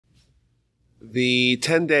The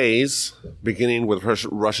 10 days, beginning with Rosh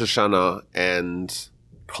Hashana and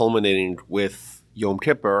culminating with Yom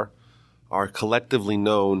Kippur, are collectively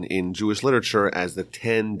known in Jewish literature as the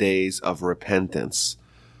 10 days of repentance.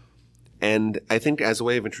 And I think as a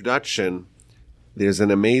way of introduction, there's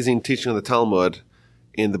an amazing teaching of the Talmud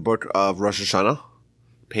in the book of Rosh Hashana,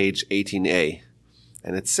 page 18a.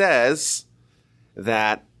 And it says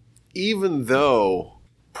that even though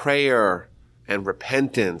prayer and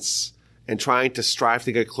repentance and trying to strive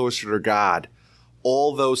to get closer to God,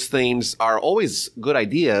 all those things are always good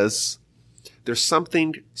ideas, there's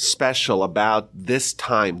something special about this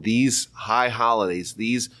time, these high holidays,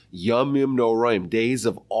 these Yomim Noraim, days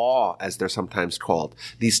of awe, as they're sometimes called,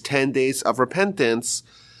 these 10 days of repentance,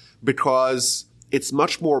 because it's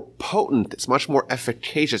much more potent, it's much more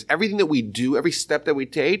efficacious. Everything that we do, every step that we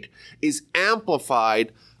take is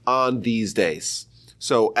amplified on these days.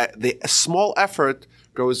 So the small effort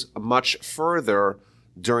goes much further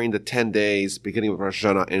during the 10 days, beginning with Rosh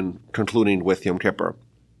Hashana and concluding with Yom Kippur.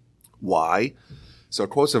 Why? So it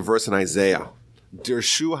quotes a verse in Isaiah.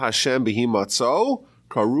 Dirshu Hashem bihi matzo,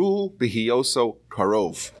 karu bihiyoso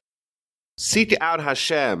karov. Seek out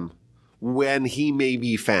Hashem when he may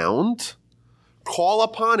be found. Call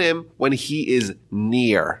upon him when he is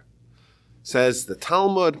near. Says the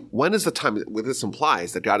Talmud, when is the time? Well, this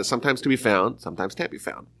implies that God is sometimes to be found, sometimes can't be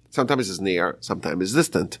found. Sometimes is near, sometimes is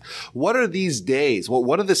distant. What are these days? Well,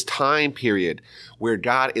 what are this time period where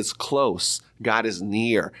God is close, God is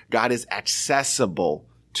near, God is accessible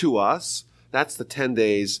to us? That's the 10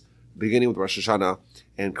 days, beginning with Rosh Hashana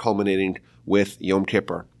and culminating with Yom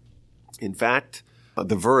Kippur. In fact,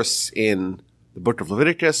 the verse in the book of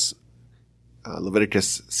Leviticus,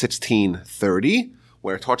 Leviticus 16:30,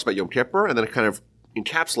 where it talks about Yom Kippur, and then it kind of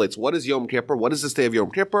encapsulates what is Yom Kippur, what is this day of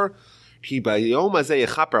Yom Kippur. On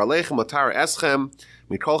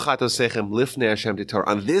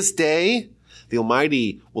this day, the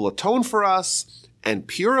Almighty will atone for us and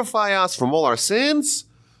purify us from all our sins.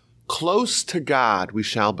 Close to God, we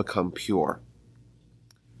shall become pure.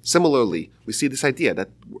 Similarly, we see this idea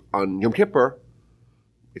that on Yom Kippur,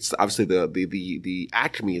 it's obviously the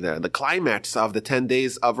acme, the climax of the 10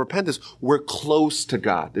 days of repentance. We're close to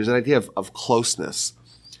God. There's an idea of closeness.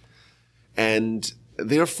 And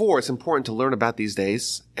therefore, it's important to learn about these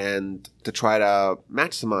days and to try to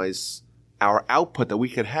maximize our output that we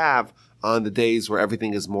could have on the days where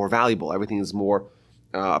everything is more valuable, everything is more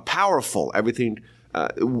powerful, everything,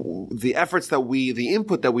 the efforts that the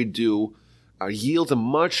input that we do yield a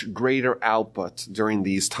much greater output during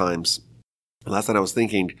these times. Last night I was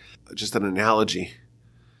thinking, just an analogy.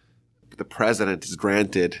 The president is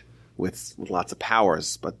granted with lots of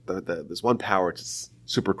powers, but there's one power which is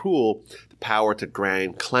super cool, the power to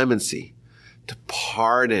grant clemency, to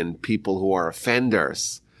pardon people who are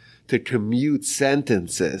offenders, to commute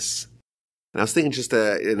sentences. And I was thinking just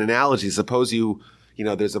an analogy. Suppose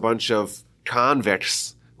there's a bunch of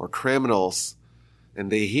convicts or criminals,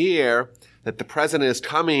 and they hear that the president is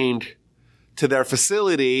coming to their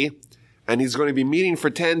facility, and he's going to be meeting for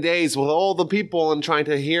 10 days with all the people and trying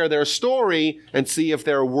to hear their story and see if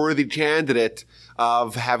they're a worthy candidate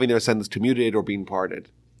of having their sentence commuted or being pardoned.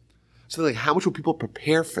 So how much will people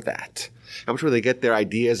prepare for that? How much will they get their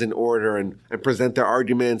ideas in order and present their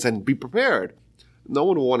arguments and be prepared? No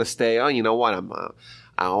one will want to stay, I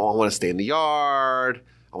want to stay in the yard.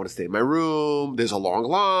 I want to stay in my room. There's a long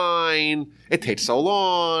line. It takes so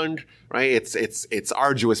long, right? It's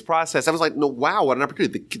arduous process. I was like, no, wow, what an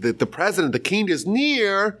opportunity. The president, the king is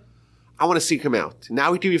near. I want to seek him out.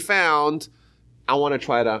 Now he can be found. I want to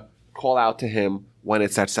try to call out to him when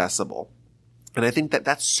it's accessible. And I think that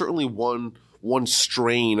that's certainly one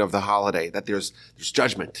strain of the holiday, that there's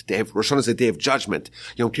judgment. Rosh Hashanah is a day of judgment.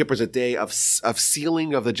 Yom Kippur is a day of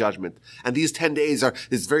sealing of the judgment. And these 10 days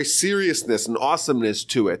there's very seriousness and awesomeness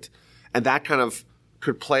to it. And that kind of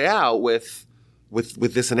could play out with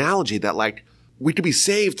this analogy that we could be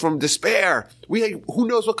saved from despair. Who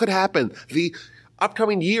knows what could happen? The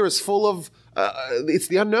upcoming year is full of, it's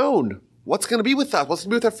the unknown. What's going to be with us? What's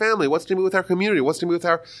going to be with our family? What's going to be with our community? What's going to be with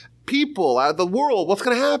our people, the world? What's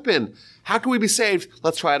going to happen? How can we be saved?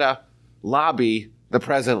 Let's try to lobby the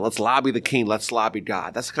president. Let's lobby the king. Let's lobby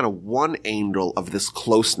God. That's kind of one angle of this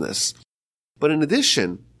closeness. But in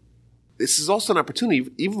addition, this is also an opportunity,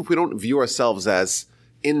 even if we don't view ourselves as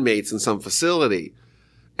inmates in some facility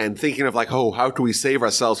and thinking of how can we save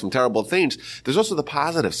ourselves from terrible things? There's also the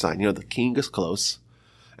positive side. The king is close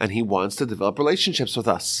and he wants to develop relationships with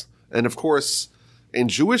us. And of course, in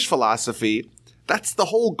Jewish philosophy, That's the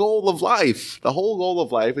whole goal of life. The whole goal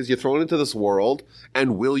of life is you're thrown into this world,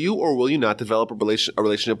 and will you or will you not develop a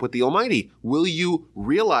relationship with the Almighty? Will you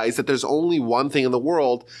realize that there's only one thing in the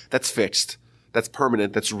world that's fixed, that's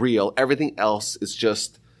permanent, that's real? Everything else is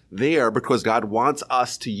just there because God wants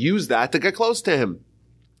us to use that to get close to Him.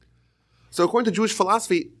 So according to Jewish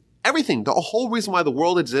philosophy, everything, the whole reason why the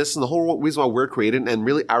world exists and the whole reason why we're created, and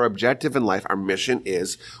really our objective in life, our mission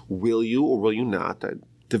is, will you or will you not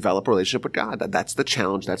develop a relationship with God? That's the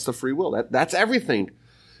challenge. That's the free will. That's everything.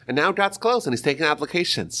 And now God's close and He's taking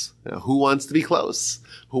applications. Who wants to be close?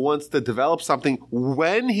 Who wants to develop something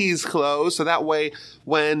when He's close? So that way,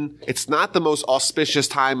 when it's not the most auspicious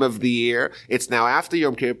time of the year, it's now after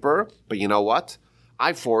Yom Kippur. But you know what?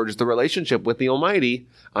 I forged the relationship with the Almighty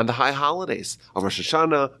on the high holidays of Rosh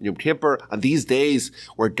Hashana, Yom Kippur, on these days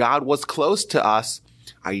where God was close to us.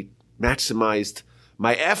 I maximized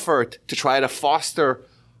my effort to try to foster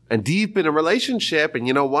and deepen a relationship. And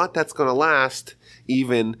you know what? That's going to last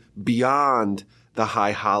even beyond the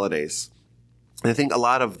high holidays. And I think a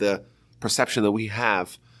lot of the perception that we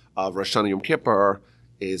have of Rosh Hashanah Yom Kippur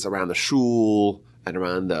is around the shul and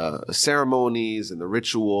around the ceremonies and the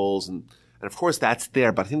rituals. And of course that's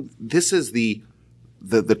there. But I think this is the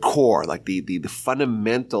core, like the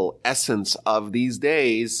fundamental essence of these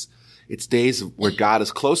days. It's days where God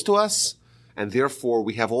is close to us, and therefore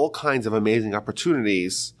we have all kinds of amazing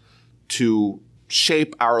opportunities to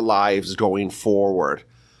shape our lives going forward.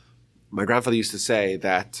 My grandfather used to say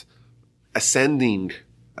that ascending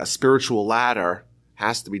a spiritual ladder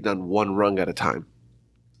has to be done one rung at a time.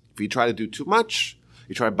 If you try to do too much,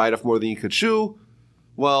 you try to bite off more than you could chew,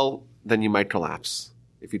 well, then you might collapse.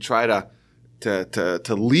 If you try to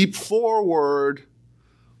leap forward,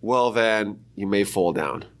 well, then you may fall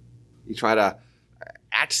down. You try to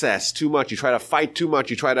access too much, you try to fight too much,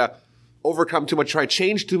 you try to overcome too much, you try to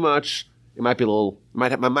change too much, it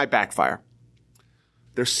might backfire.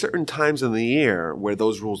 There's certain times in the year where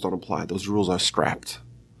those rules don't apply. Those rules are scrapped.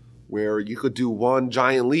 Where you could do one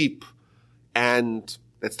giant leap and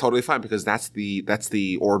it's totally fine because that's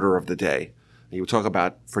the order of the day. And you would talk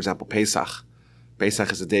about, for example, Pesach.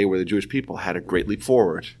 Pesach is a day where the Jewish people had a great leap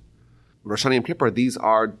forward. Rosh Hashanah Yom Kippur, these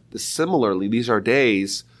are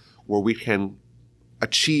days where we can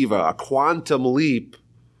achieve a quantum leap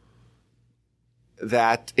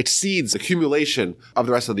that exceeds the accumulation of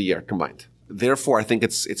the rest of the year combined. Therefore, I think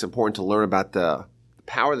it's important to learn about the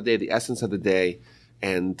power of the day, the essence of the day,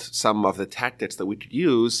 and some of the tactics that we could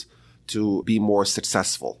use to be more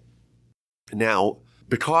successful. Now,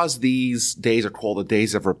 because these days are called the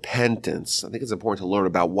days of repentance, I think it's important to learn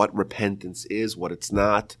about what repentance is, what it's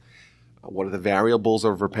not, what are the variables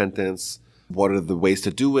of repentance, what are the ways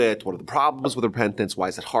to do it, what are the problems with repentance, why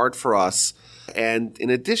is it hard for us, and in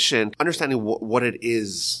addition, understanding what it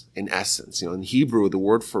is in essence. In Hebrew, the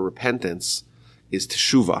word for repentance is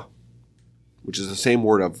teshuvah, which is the same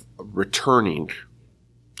word of returning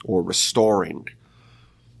or restoring,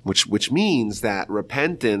 which means that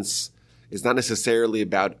repentance is not necessarily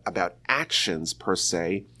about actions per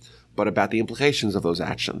se, but about the implications of those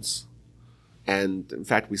actions. And in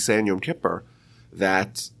fact, we say in Yom Kippur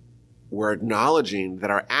that we're acknowledging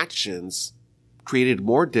that our actions created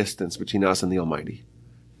more distance between us and the Almighty,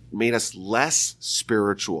 made us less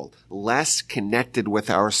spiritual, less connected with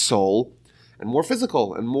our soul, and more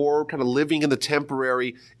physical, and more kind of living in the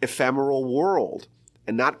temporary, ephemeral world,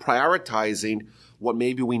 and not prioritizing what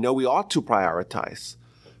maybe we know we ought to prioritize.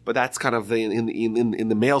 But that's kind of in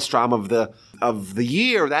the maelstrom of the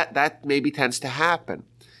year that maybe tends to happen.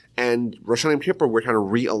 And Rosh Hashanah Yom Kippur, we're kind of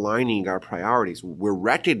realigning our priorities. We're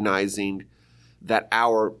recognizing that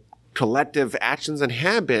our collective actions and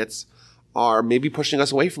habits are maybe pushing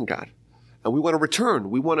us away from God. And we want to return.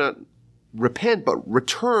 We want to repent, but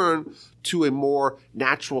return to a more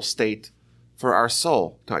natural state for our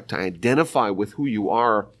soul, to identify with who you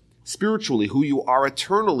are spiritually, who you are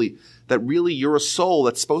eternally, that really you're a soul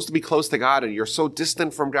that's supposed to be close to God and you're so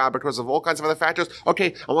distant from God because of all kinds of other factors.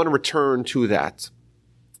 Okay, I want to return to that.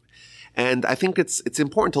 And I think it's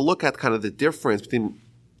important to look at kind of the difference between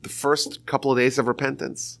the first couple of days of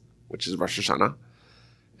repentance, which is Rosh Hashanah,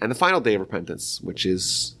 and the final day of repentance, which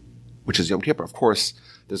is Yom Kippur. Of course,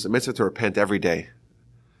 there's a mitzvah to repent every day.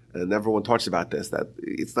 And everyone talks about this, that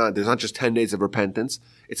there's not just 10 days of repentance.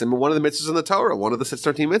 It's one of the mitzvahs in the Torah. One of the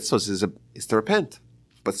 13 mitzvahs is to repent.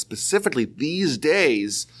 But specifically, these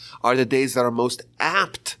days are the days that are most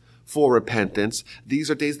apt for repentance. These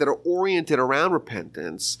are days that are oriented around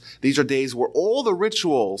repentance. These are days where all the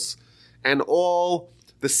rituals and all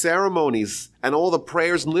the ceremonies and all the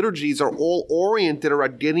prayers and liturgies are all oriented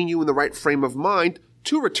around getting you in the right frame of mind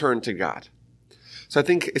to return to God. So I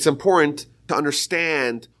think it's important to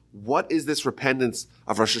understand what is this repentance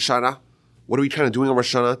of Rosh Hashanah, what are we kind of doing on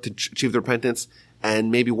Rosh Hashanah to achieve the repentance,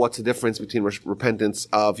 and maybe what's the difference between repentance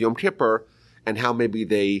of Yom Kippur and how maybe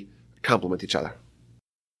they complement each other.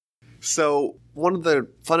 So one of the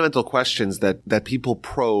fundamental questions that people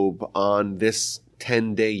probe on this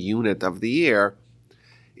 10-day unit of the year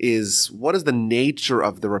is, what is the nature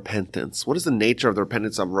of the repentance? What is the nature of the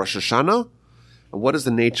repentance of Rosh Hashanah? And what is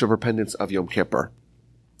the nature of repentance of Yom Kippur?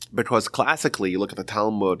 Because classically, you look at the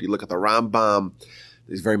Talmud, you look at the Rambam,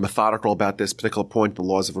 he's very methodical about this particular point, the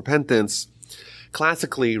laws of repentance.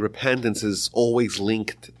 Classically, repentance is always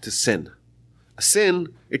linked to sin. A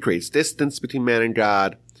sin, it creates distance between man and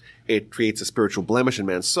God. It creates a spiritual blemish in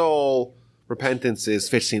man's soul. Repentance is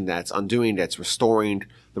fixing that, it's undoing that, it's restoring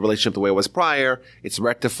the relationship the way it was prior. It's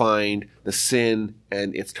rectifying the sin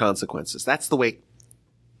and its consequences. That's the way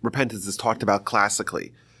repentance is talked about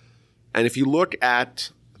classically. And if you look at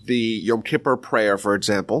the Yom Kippur prayer, for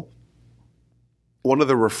example, one of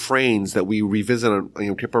the refrains that we revisit on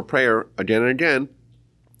Yom Kippur prayer again and again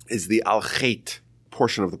is the Al Chet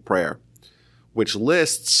portion of the prayer, which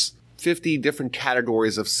lists 50 different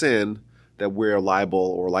categories of sin that we're liable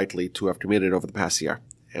or likely to have committed over the past year.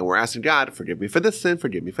 And we're asking God, forgive me for this sin,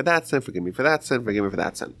 forgive me for that sin, forgive me for that sin, forgive me for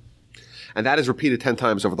that sin. And that is repeated 10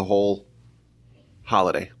 times over the whole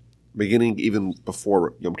holiday, beginning even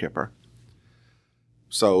before Yom Kippur.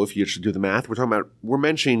 So if you should do the math, we're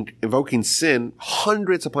mentioning invoking sin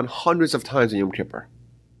hundreds upon hundreds of times in Yom Kippur.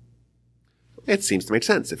 It seems to make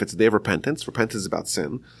sense. If it's a day of repentance is about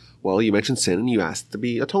sin. Well, you mention sin and you ask to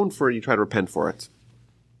be atoned for it, you try to repent for it.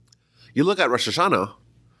 You look at Rosh Hashanah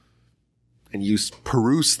and you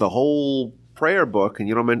peruse the whole prayer book and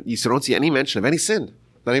you don't see any mention of any sin,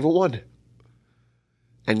 not even one.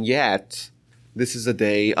 And yet, this is a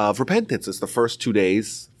day of repentance. It's the first 2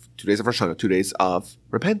 days of Rosh Hashanah, 2 days of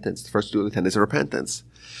repentance, the first 2 of the 10 days of repentance.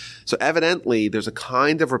 So evidently, there's a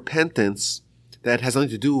kind of repentance that has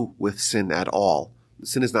nothing to do with sin at all.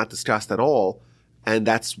 Sin is not discussed at all, and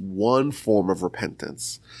that's one form of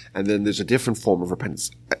repentance. And then there's a different form of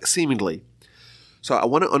repentance, seemingly. So I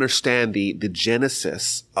want to understand the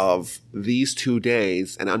genesis of these 2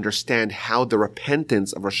 days and understand how the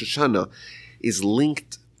repentance of Rosh Hashanah is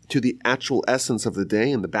linked to the actual essence of the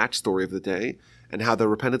day and the backstory of the day, and how the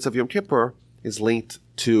repentance of Yom Kippur is linked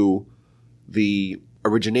to the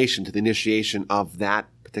origination, to the initiation of that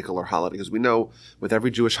particular holiday. Because we know with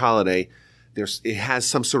every Jewish holiday, it has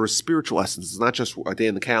some sort of spiritual essence. It's not just a day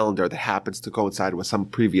in the calendar that happens to coincide with some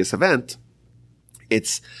previous event.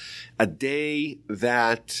 It's a day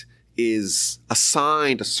that is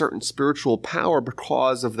assigned a certain spiritual power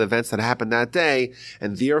because of the events that happened that day,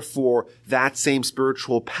 and therefore that same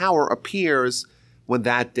spiritual power appears when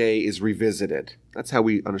that day is revisited. That's how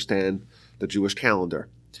we understand the Jewish calendar.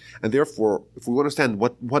 And therefore, if we understand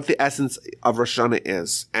what the essence of Rosh Hashanah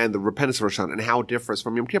is and the repentance of Rosh Hashanah and how it differs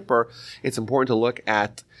from Yom Kippur, it's important to look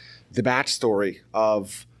at the backstory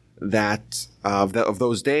of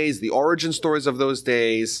those days, the origin stories of those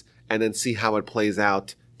days, and then see how it plays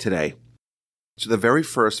out today. So the very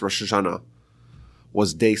first Rosh Hashanah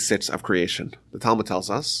was day 6 of creation. The Talmud tells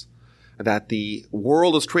us that the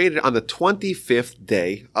world was created on the 25th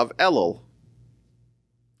day of Elul.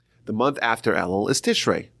 The month after Elul is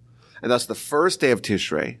Tishrei. And thus the first day of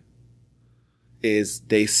Tishrei is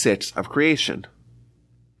day 6 of creation.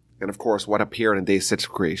 And of course, what appeared in day 6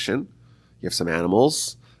 of creation? You have some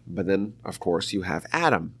animals, but then, of course, you have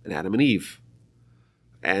Adam and Eve.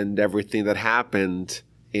 And everything that happened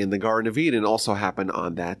in the Garden of Eden also happened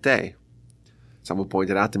on that day. Someone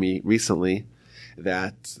pointed out to me recently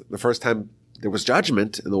that the first time there was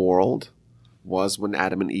judgment in the world was when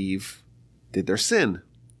Adam and Eve did their sin.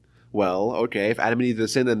 Well, okay, if Adam and Eve did their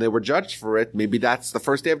sin and they were judged for it, maybe that's the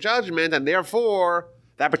first day of judgment, and therefore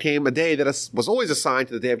that became a day that was always assigned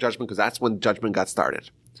to the day of judgment because that's when judgment got started.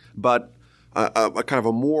 But a kind of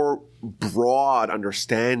a more broad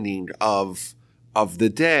understanding of the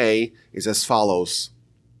day is as follows.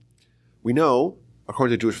 We know,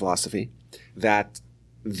 according to Jewish philosophy, that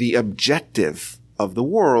the objective of the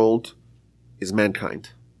world is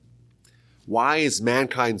mankind. Why is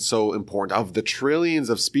mankind so important? Of the trillions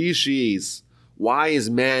of species, why is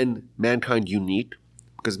mankind unique?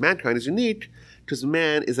 Because mankind is unique because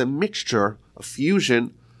man is a mixture, a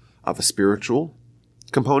fusion of a spiritual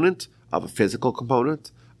component, of a physical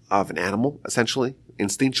component, of an animal, essentially.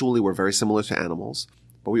 Instinctually, we're very similar to animals.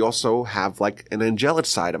 But we also have like an angelic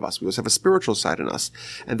side of us. We also have a spiritual side in us.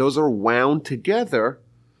 And those are wound together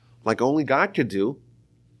like only God could do,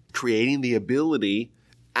 creating the ability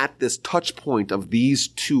at this touch point of these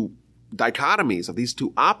two dichotomies, of these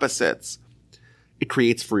two opposites. It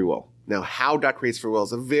creates free will. Now, how God creates free will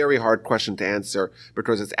is a very hard question to answer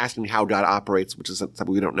because it's asking how God operates, which is something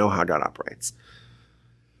we don't know how God operates.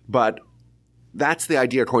 But that's the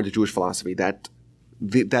idea according to Jewish philosophy, that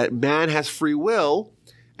man has free will,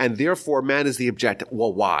 and therefore man is the objective.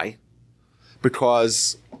 Well, why?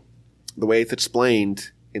 Because the way it's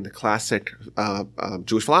explained in the classic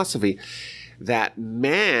Jewish philosophy, that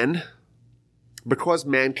man, because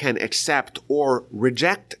man can accept or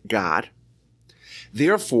reject God,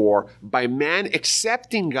 therefore, by man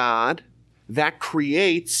accepting God, that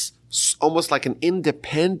creates almost like an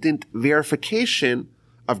independent verification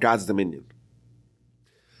of God's dominion.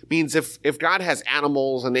 Means if God has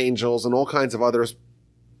animals and angels and all kinds of other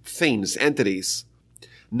things, entities,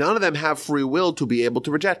 none of them have free will to be able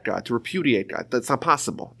to reject God, to repudiate God. That's not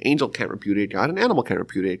possible. Angel can't repudiate God, an animal can't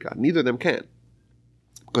repudiate God. Neither of them can,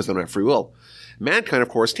 because they don't have free will. Mankind, of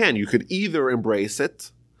course, can. You could either embrace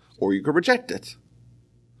it or you could reject it.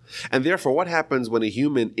 And therefore, what happens when a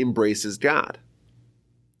human embraces God?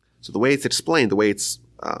 So the way it's explained, the way it's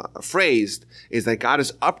phrased, is that God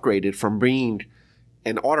is upgraded from being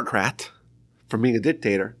an autocrat, from being a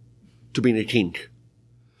dictator, to being a king.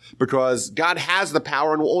 Because God has the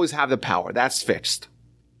power and will always have the power. That's fixed.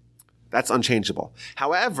 That's unchangeable.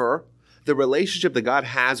 However, the relationship that God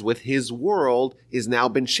has with his world is now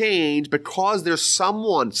been changed because there's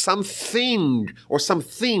someone, something, or some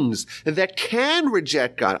things that can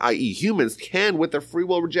reject God, i.e. humans can, with their free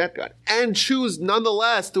will, reject God and choose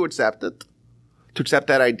nonetheless to accept it, to accept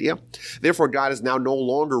that idea. Therefore, God is now no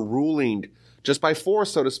longer ruling just by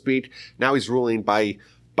force, so to speak. Now he's ruling by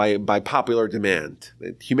popular demand.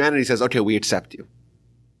 Humanity says, okay, we accept you.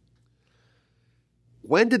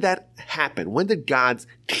 When did that happen? When did God's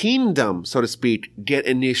kingdom, so to speak, get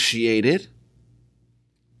initiated?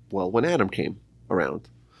 Well, when Adam came around.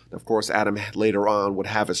 Of course, Adam later on would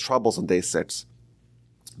have his troubles on day 6.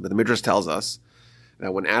 But the Midrash tells us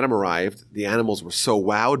that when Adam arrived, the animals were so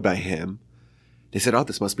wowed by him, they said, oh,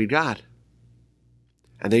 this must be God.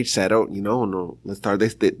 And they said, oh, no, let's start.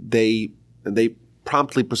 They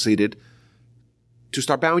promptly proceeded to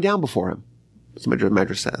start bowing down before him. That's what the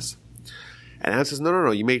Midrash says. And Adam says,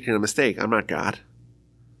 no, you're making a mistake. I'm not God.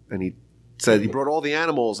 And he said he brought all the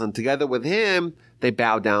animals, and together with him, they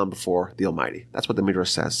bowed down before the Almighty. That's what the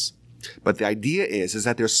Midrash says. But the idea is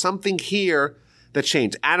that there's something here that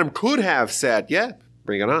changed. Adam could have said, yeah,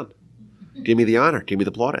 bring it on. Give me the honor. Give me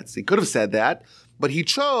the plaudits. He could have said that, but he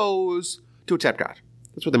chose to accept God.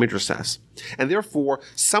 That's what the Midrash says. And therefore,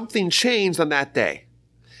 something changed on that day.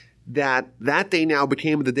 That day now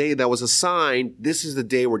became the day that was assigned. This is the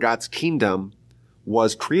day where God's kingdom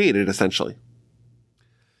was created, essentially.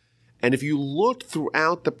 And if you look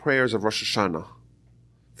throughout the prayers of Rosh Hashanah,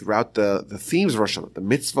 throughout the themes of Rosh Hashanah, the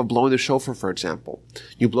mitzvah of blowing the shofar, for example,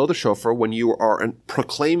 you blow the shofar when you are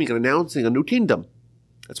proclaiming and announcing a new kingdom.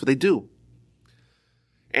 That's what they do.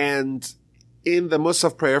 And in the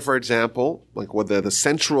Musaf prayer, for example, like what the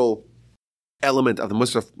central element of the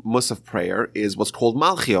Musaf prayer is what's called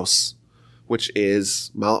Malchios, which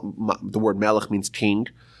is, the word Melech means king,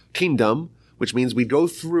 kingdom, which means we go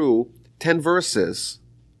through 10 verses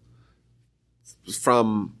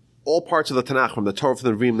from all parts of the Tanakh, from the Torah,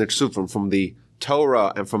 from the Nevi'im, the Ksufim, from the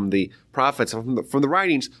Torah, and from the prophets, and from the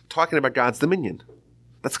writings, talking about God's dominion.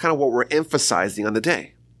 That's kind of what we're emphasizing on the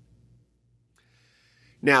day.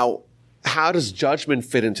 Now, how does judgment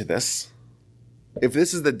fit into this? If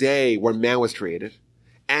this is the day where man was created,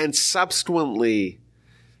 and subsequently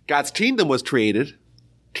God's kingdom was created,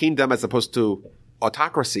 kingdom as opposed to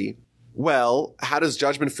autocracy, well, how does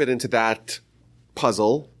judgment fit into that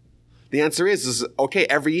puzzle? The answer is okay,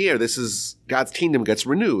 every year God's kingdom gets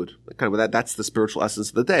renewed. Kind of that's the spiritual essence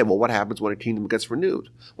of the day. Well, what happens when a kingdom gets renewed?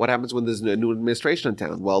 What happens when there's a new administration in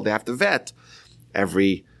town? Well, they have to vet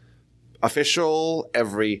every official,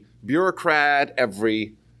 every bureaucrat,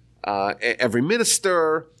 every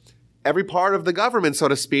minister, every part of the government, so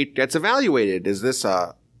to speak, gets evaluated. Is this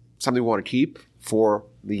something we want to keep for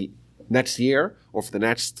the next year or for the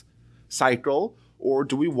next cycle, or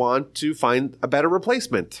do we want to find a better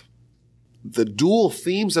replacement? The dual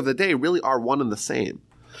themes of the day really are one and the same.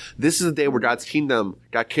 This is the day where God's kingdom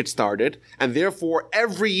got kick-started, and therefore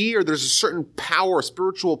every year there's a certain power,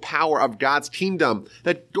 spiritual power of God's kingdom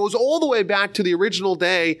that goes all the way back to the original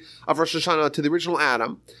day of Rosh Hashanah, to the original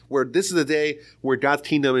Adam, where this is the day where God's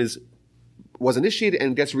kingdom was initiated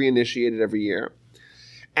and gets reinitiated every year.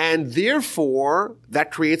 And therefore,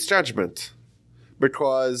 that creates judgment.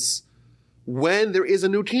 Because when there is a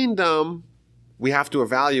new kingdom, we have to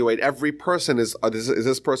evaluate every person. Is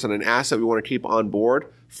this person an asset we want to keep on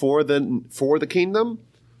board for the kingdom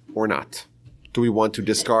or not? do we want to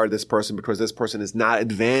discard this person because this person is not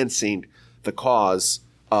advancing the cause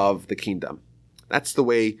of the kingdom? That's the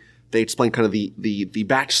way they explain kind of the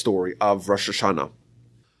backstory of Rosh Hashanah.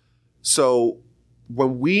 So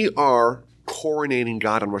when we are coronating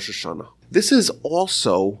God on Rosh Hashanah, this is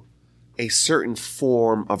also a certain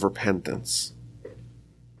form of repentance.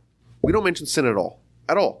 We don't mention sin at all.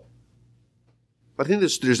 But I think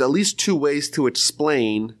there's at least two ways to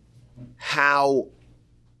explain how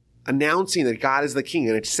announcing that God is the king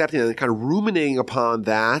and accepting it and kind of ruminating upon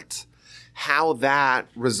that, how that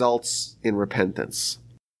results in repentance.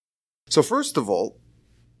 So first of all,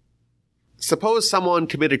 suppose someone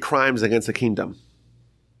committed crimes against the kingdom.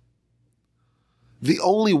 The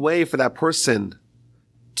only way for that person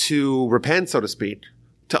to repent, so to speak,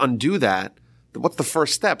 to undo that, what's the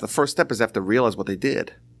first step? The first step is they have to realize what they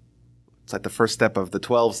did. It's like the first step of the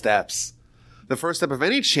 12 steps. The first step of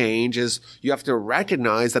any change is you have to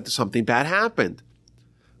recognize that something bad happened,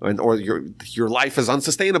 or your life is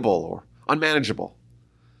unsustainable or unmanageable.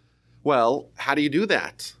 Well, how do you do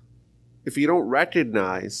that? If you don't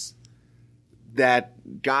recognize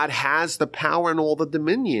that God has the power and all the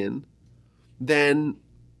dominion, then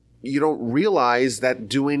you don't realize that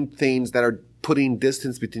doing things that are putting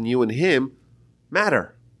distance between you and him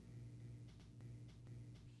matter.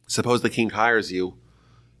 Suppose the king hires you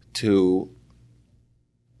to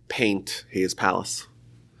paint his palace,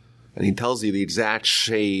 and he tells you the exact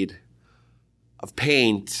shade of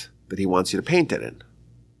paint that he wants you to paint it in.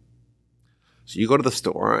 So you go to the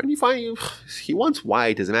store and you find he wants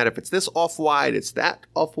white. Doesn't matter if it's this off-white, it's that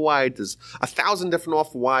off-white. There's 1,000 different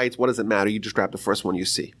off-whites. What does it matter? You just grab the first one you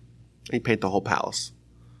see and you paint the whole palace.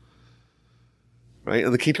 Right?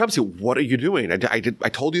 And the king comes to you, what are you doing? I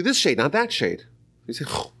told you this shade, not that shade. You say,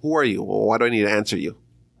 who are you? Well, why do I need to answer you?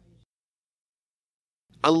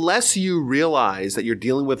 Unless you realize that you're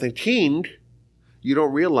dealing with a king, you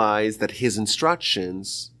don't realize that his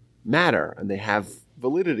instructions matter and they have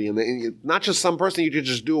validity. And not just some person you can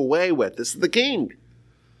just do away with. This is the king.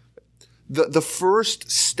 The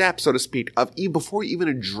first step, so to speak, of before you even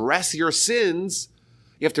address your sins,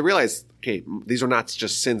 you have to realize, okay, these are not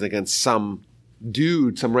just sins against some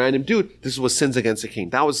random dude. This was sins against the king.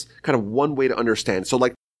 That was kind of one way to understand. So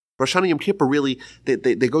like Rosh Hashanah and Yom Kippur really,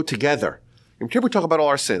 they go together. Yom Kippur, we talk about all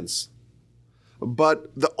our sins.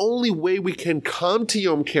 But the only way we can come to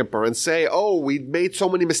Yom Kippur and say, oh, we made so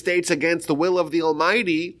many mistakes against the will of the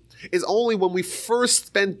Almighty is only when we first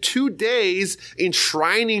spend 2 days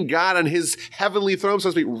enshrining God on his heavenly throne, so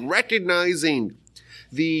to speak, recognizing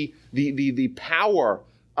the power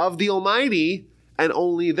of the Almighty. And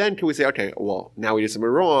only then can we say, okay, well, now we did something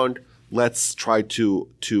wrong. Let's try to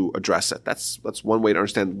address it. That's one way to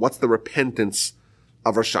understand what's the repentance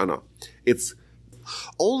of Rosh Hashanah. It's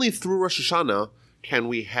only through Rosh Hashanah can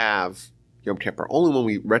we have Yom Kippur. Only when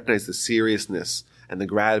we recognize the seriousness and the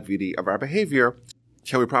gravity of our behavior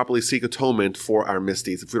can we properly seek atonement for our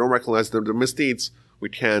misdeeds. If we don't recognize the misdeeds, we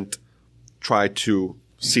can't try to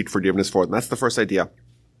seek forgiveness for them. That's the first idea.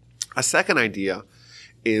 A second idea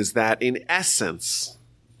is that in essence,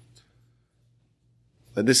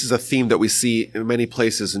 and this is a theme that we see in many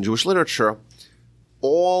places in Jewish literature,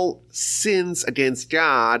 all sins against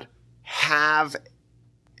God have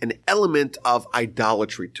an element of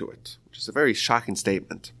idolatry to it, which is a very shocking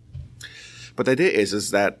statement. But the idea is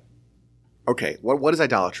that, okay, what is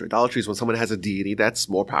idolatry? Idolatry is when someone has a deity that's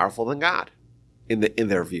more powerful than God in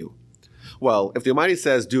their view. Well, if the Almighty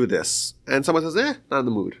says, do this, and someone says, not in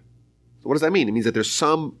the mood. So what does that mean? It means that there's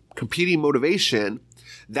some competing motivation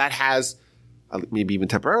that has, maybe even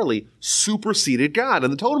temporarily, superseded God in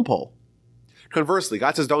the totem pole. Conversely,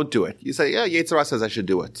 God says, don't do it. You say, yeah, Yetzer Hara says I should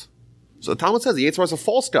do it. So the Talmud says the Yetzer Hara is a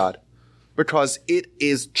false God because it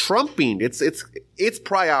is trumping its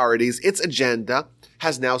priorities, its agenda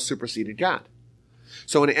has now superseded God.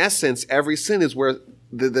 So in essence, every sin is where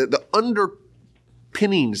the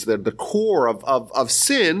underpinnings, the core of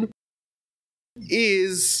sin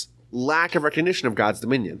is lack of recognition of God's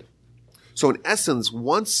dominion. So in essence,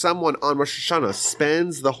 once someone on Rosh Hashanah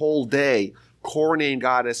spends the whole day coronating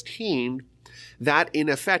God as king, that in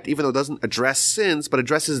effect, even though it doesn't address sins, but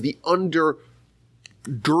addresses the undergirding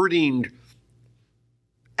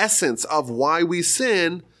essence of why we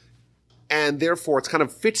sin, and therefore it's kind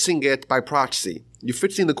of fixing it by proxy. You're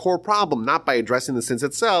fixing the core problem, not by addressing the sins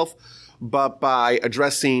itself, but by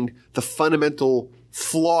addressing the fundamental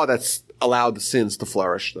flaw that's allowed the sins to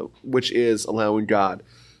flourish, which is allowing God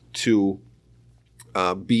to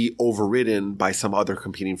be overridden by some other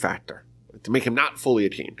competing factor, to make him not fully a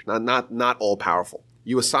king, not all powerful.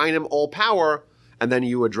 You assign him all power, and then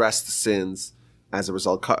you address the sins as a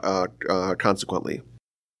result, consequently.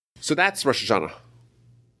 So that's Rosh Hashanah.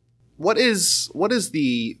 What is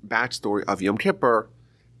the backstory of Yom Kippur,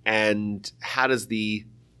 and how does the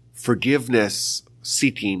forgiveness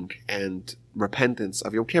seeking and repentance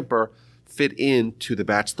of Yom Kippur fit into the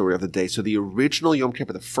backstory of the day? So the original Yom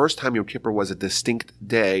Kippur, the first time Yom Kippur was a distinct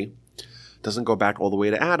day, doesn't go back all the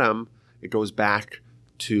way to Adam. It goes back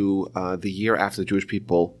to the year after the Jewish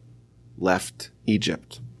people left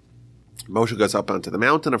Egypt. Moshe goes up onto the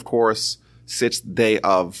mountain, of course, sits the day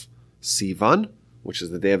of Sivan, which is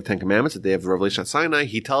the day of the Ten Commandments, the day of the revelation at Sinai.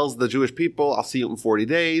 He tells the Jewish people, I'll see you in 40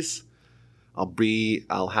 days.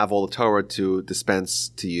 I'll have all the Torah to dispense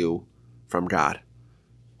to you from God.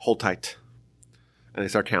 Hold tight. And they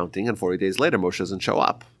start counting, and 40 days later, Moshe doesn't show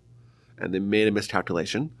up. And they made a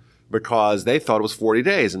miscalculation because they thought it was 40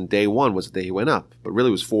 days, and day one was the day he went up. But really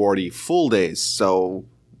it was 40 full days. So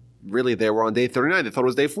really they were on day 39. They thought it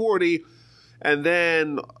was day 40. And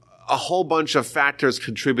then a whole bunch of factors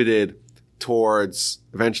contributed towards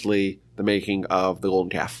eventually the making of the golden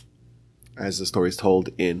calf, as the story is told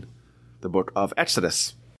in the book of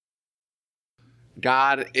Exodus.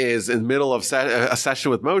 God is in the middle of a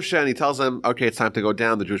session with Moshe, and he tells him, okay, it's time to go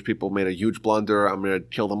down. The Jewish people made a huge blunder. I'm going to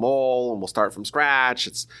kill them all, and we'll start from scratch.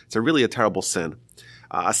 It's really a terrible sin.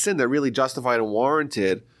 A sin that really justified and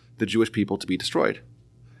warranted the Jewish people to be destroyed.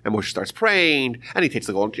 And Moshe starts praying, and he takes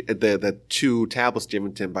the two tablets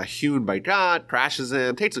given to him hewn by God, crashes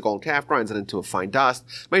them, takes the golden calf, grinds it into a fine dust,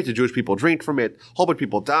 makes the Jewish people drink from it, a whole bunch of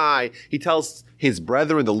people die. He tells his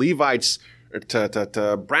brethren, the Levites,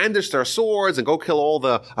 to brandish their swords and go kill all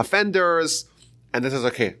the offenders. And this is,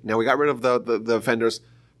 okay, now we got rid of the offenders.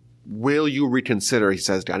 Will you reconsider, he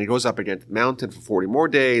says, God. And he goes up again to the mountain for 40 more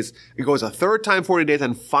days. He goes a third time, 40 days,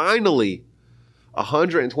 and finally,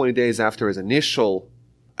 120 days after his initial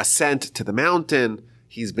ascent to the mountain,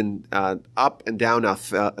 he's been up and down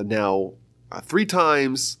now 3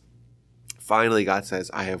 times. Finally, God says,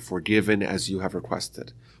 I have forgiven as you have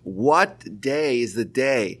requested. What day is the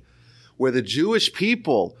day where the Jewish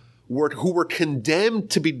people who were condemned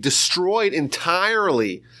to be destroyed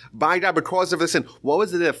entirely by God because of this sin? What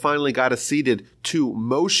was it that finally got acceded to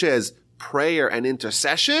Moshe's prayer and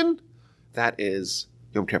intercession? That is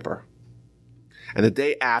Yom Kippur. And the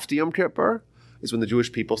day after Yom Kippur is when the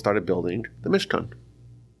Jewish people started building the Mishkan.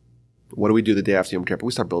 What do we do the day after Yom Kippur?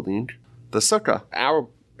 We start building the Sukkah, our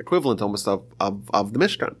equivalent almost of the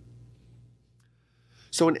Mishkan.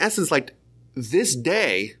 So in essence, like, this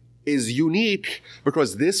day is unique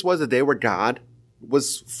because this was the day where God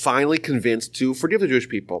was finally convinced to forgive the Jewish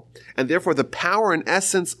people. And therefore, the power and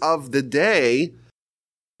essence of the day,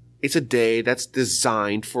 it's a day that's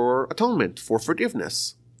designed for atonement, for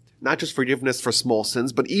forgiveness. Not just forgiveness for small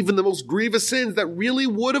sins, but even the most grievous sins that really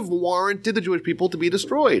would have warranted the Jewish people to be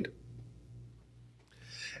destroyed.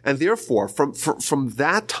 And therefore, from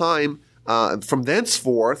that time, from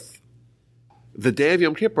thenceforth, the day of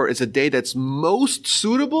Yom Kippur is a day that's most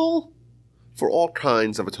suitable for all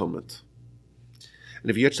kinds of atonement. And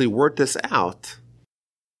if you actually work this out,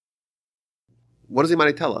 what does the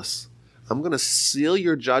Almighty tell us? I'm going to seal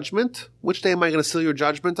your judgment. Which day am I going to seal your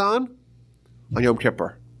judgment on? On Yom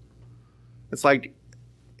Kippur. It's like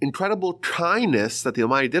incredible kindness that the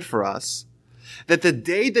Almighty did for us, that the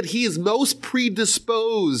day that He is most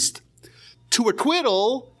predisposed to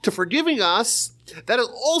acquittal, to forgiving us, that is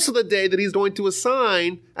also the day that He's going to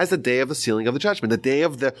assign as the day of the sealing of the judgment. The day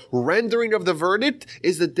of the rendering of the verdict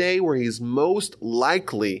is the day where He's most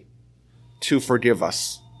likely to forgive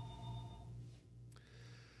us.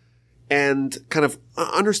 And kind of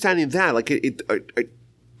understanding that, like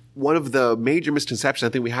one of the major misconceptions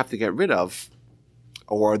I think we have to get rid of,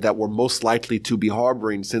 or that we're most likely to be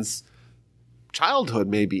harboring since childhood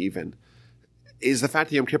maybe even, is the fact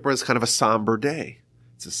that Yom Kippur is kind of a somber day.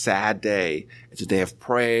 It's a sad day. It's a day of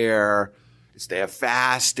prayer. It's a day of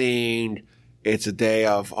fasting. It's a day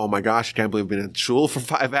of, oh my gosh, I can't believe we've been in shul for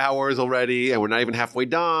 5 hours already and we're not even halfway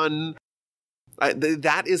done.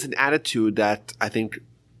 That is an attitude that I think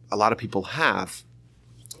a lot of people have.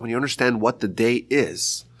 When you understand what the day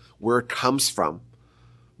is, where it comes from,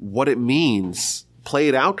 what it means, play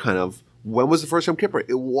it out kind of. When was the first Yom Kippur?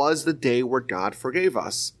 It was the day where God forgave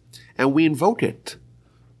us. And we invoke it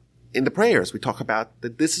in the prayers. We talk about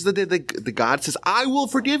that this is the day that God says, I will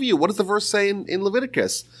forgive you. What does the verse say in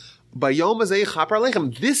Leviticus? Bayom hazeh chaper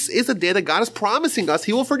aleichem. This is the day that God is promising us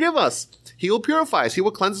He will forgive us. He will purify us. He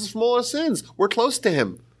will cleanse us from all our sins. We're close to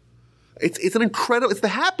Him. It's an incredible, it's the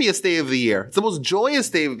happiest day of the year. It's the most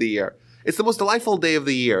joyous day of the year. It's the most delightful day of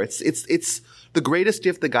the year. It's the greatest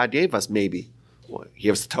gift that God gave us, maybe. Well, He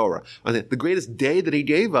gave us the Torah. The greatest day that He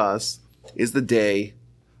gave us is the day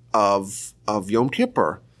of Yom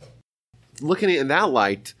Kippur. Looking at it in that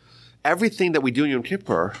light, everything that we do in Yom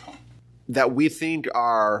Kippur that we think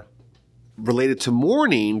are related to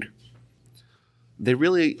mourning, they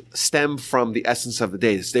really stem from the essence of the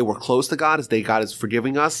day. This day we're close to God. This day God is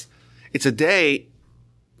forgiving us. It's a day,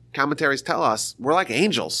 commentaries tell us, we're like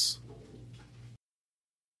angels.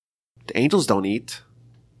 The angels don't eat.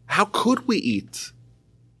 How could we eat?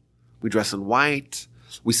 We dress in white.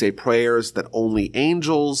 We say prayers that only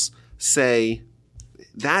angels say.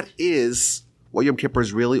 That is what Yom Kippur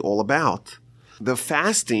is really all about. The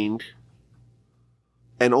fasting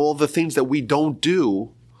and all the things that we don't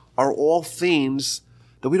do are all things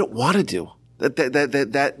that we don't want to do.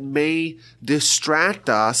 That may distract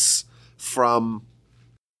us from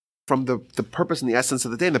the purpose and the essence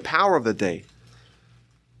of the day and the power of the day.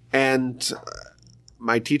 And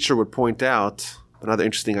my teacher would point out another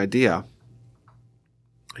interesting idea.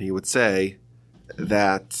 He would say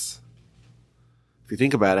that if you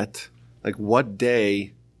think about it, like what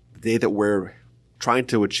day, the day that we're trying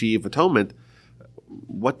to achieve atonement,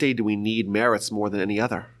 what day do we need merits more than any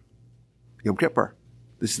other? Yom Kippur.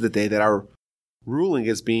 This is the day that our ruling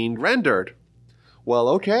is being rendered. Well,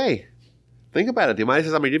 okay. Think about it. The Almighty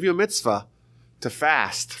says, I'm going to give you a mitzvah to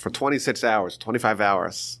fast for 26 hours, 25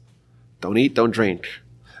 hours. Don't eat, don't drink.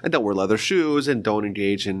 And don't wear leather shoes, and don't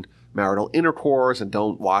engage in marital intercourse, and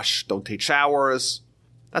don't take showers.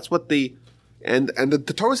 That's what the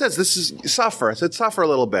Torah says. This is suffer. It said suffer a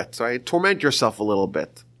little bit, right? Torment yourself a little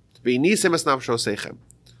bit. My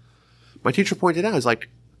teacher pointed out, he's like,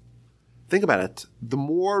 think about it. The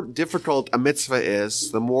more difficult a mitzvah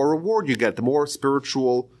is, the more reward you get, the more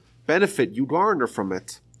spiritual benefit you garner from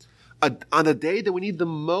it. On the day that we need the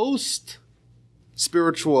most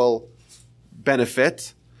spiritual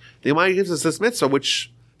benefit, the Almighty gives us this mitzvah,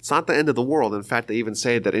 which it's not the end of the world. In fact, they even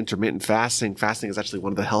say that intermittent fasting is actually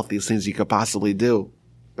one of the healthiest things you could possibly do.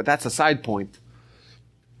 But that's a side point.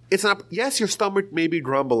 It's not, yes, your stomach may be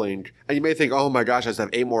grumbling, and you may think, oh my gosh, I just have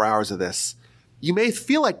 8 more hours of this. You may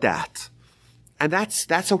feel like that. And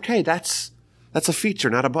that's okay. That's a feature,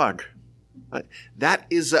 not a bug. That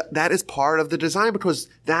is part of the design, because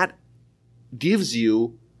that gives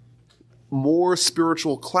you more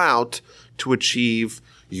spiritual clout to achieve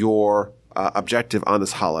your objective on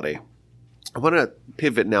this holiday. I want to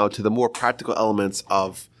pivot now to the more practical elements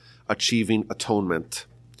of achieving atonement.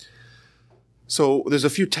 So there's a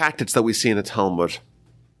few tactics that we see in the Talmud.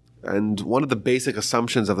 And one of the basic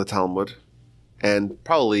assumptions of the Talmud, and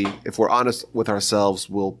probably, if we're honest with ourselves,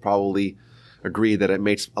 we'll probably agree that it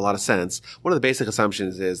makes a lot of sense. One of the basic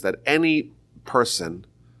assumptions is that any person,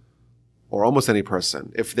 or almost any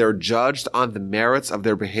person, if they're judged on the merits of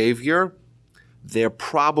their behavior, they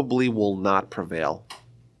probably will not prevail.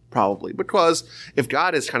 Probably. Because if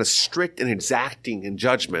God is kind of strict and exacting in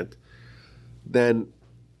judgment, then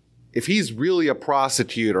if he's really a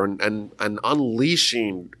prosecutor and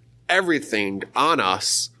unleashing everything on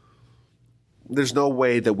us, there's no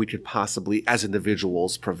way that we could possibly, as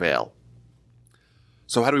individuals, prevail.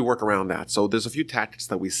 So how do we work around that? So there's a few tactics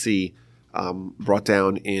that we see brought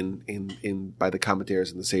down in by the commentators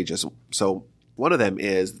and the sages. So one of them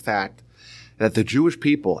is the fact that the Jewish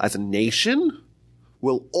people as a nation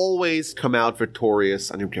will always come out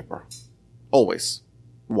victorious on Yom Kippur. Always.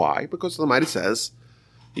 Why? Because the Almighty says,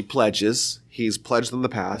 he's pledged in the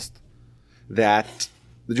past, that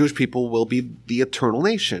the Jewish people will be the eternal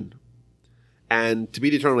nation. And to be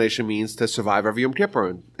the eternal nation means to survive every Yom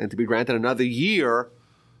Kippur and to be granted another year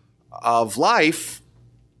of life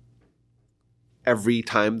every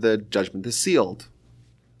time the judgment is sealed.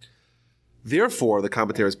 Therefore, the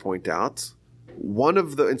commentators point out,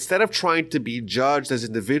 instead of trying to be judged as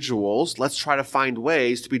individuals, let's try to find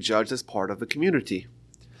ways to be judged as part of the community.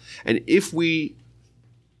 And if we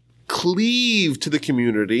cleave to the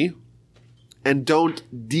community and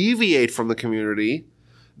don't deviate from the community,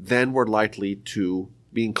 then we're likely to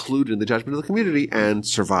be included in the judgment of the community and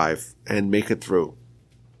survive and make it through.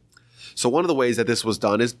 So one of the ways that this was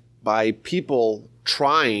done is by people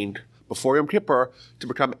trying, before Yom Kippur, to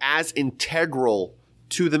become as integral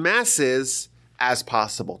to the masses as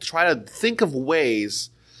possible. To try to think of ways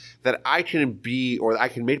that I can be, or I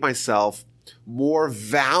can make myself more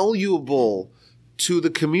valuable to the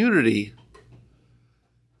community,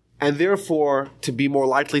 and therefore to be more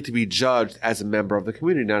likely to be judged as a member of the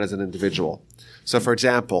community, not as an individual. So, for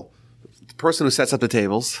example, the person who sets up the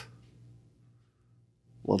tables,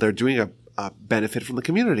 well, they're doing a benefit from the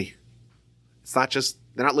community. It's not just,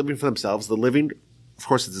 they're not living for themselves, they're living, of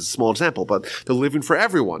course it's a small example, but they're living for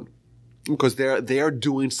everyone, because they are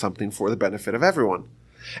doing something for the benefit of everyone.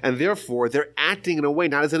 And therefore, they're acting in a way,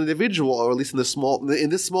 not as an individual, or at least in this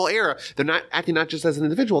small era, they're not acting not just as an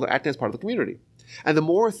individual, they're acting as part of the community. And the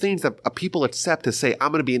more things that people accept to say,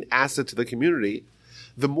 I'm going to be an asset to the community,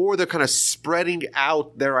 the more they're kind of spreading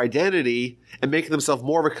out their identity and making themselves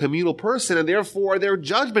more of a communal person, and therefore their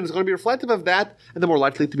judgment is going to be reflective of that, and they're more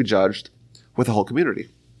likely to be judged with the whole community.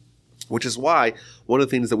 Which is why one of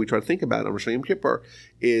the things that we try to think about on Rosh Yom Kippur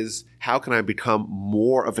is how can I become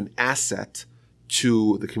more of an asset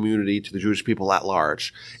to the community, to the Jewish people at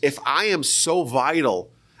large. If I am so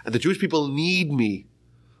vital and the Jewish people need me,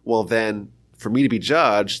 well then, for me to be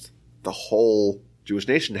judged, the whole Jewish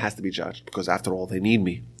nation has to be judged because after all, they need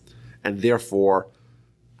me. And therefore,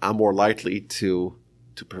 I'm more likely to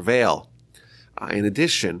prevail. In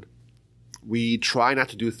addition, we try not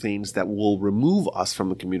to do things that will remove us from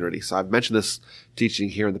the community. So I've mentioned this teaching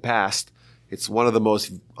here in the past. It's one of the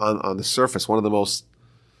most, on the surface, one of the most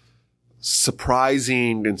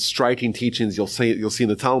surprising and striking teachings you'll see in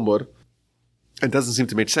the Talmud. It doesn't seem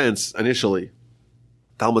to make sense initially.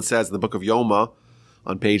 Talmud says in the book of Yoma,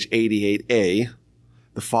 on page 88a,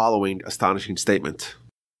 the following astonishing statement.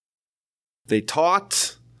 They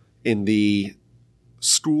taught in the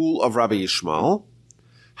school of Rabbi Yishmael,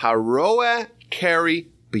 Haroeh Keri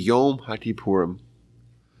B'Yom HaKippurim,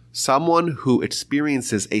 someone who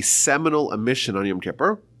experiences a seminal emission on Yom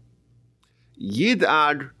Kippur,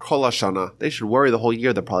 Yid'ag Kol Hashana, they should worry the whole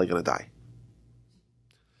year they're probably going to die.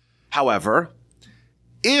 However,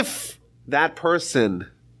 if that person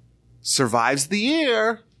survives the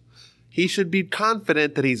year, he should be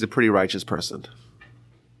confident that he's a pretty righteous person.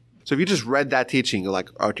 So if you just read that teaching, you're like,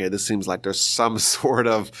 okay, this seems like there's some sort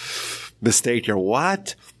of mistake here.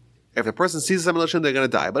 What? If the person sees some emotion, they're going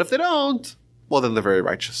to die. But if they don't, well, then they're very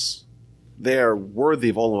righteous. They're worthy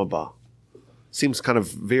of Olam Haba. Seems kind of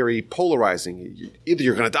very polarizing. Either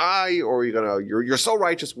you're going to die or you're so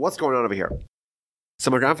righteous. What's going on over here? So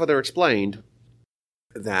my grandfather explained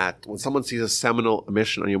that when someone sees a seminal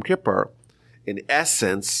emission on Yom Kippur, in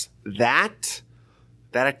essence, that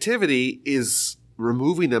activity is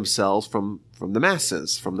removing themselves from the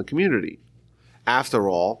masses, from the community. After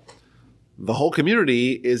all, the whole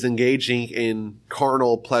community is engaging in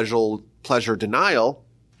carnal pleasure denial,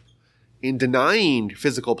 in denying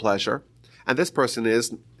physical pleasure, and this person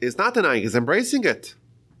is not denying, is embracing it.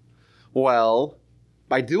 Well,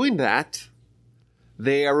 by doing that,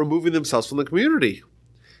 they are removing themselves from the community.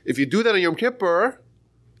 If you do that on Yom Kippur,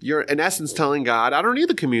 you're in essence telling God, I don't need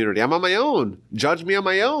the community. I'm on my own. Judge me on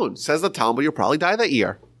my own. Says the Talmud, you'll probably die that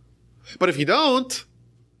year. But if you don't,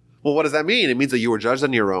 well, what does that mean? It means that you were judged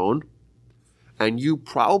on your own, and you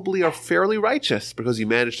probably are fairly righteous because you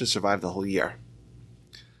managed to survive the whole year.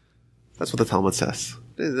 That's what the Talmud says.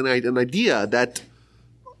 There's an idea that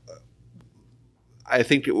I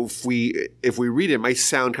think if we read it might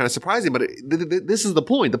sound kind of surprising, but this is the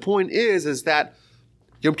point. The point is that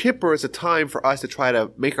Yom Kippur is a time for us to try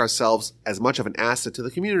to make ourselves as much of an asset to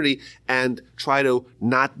the community and try to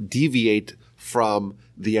not deviate from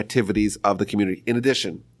the activities of the community. In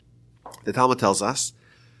addition, the Talmud tells us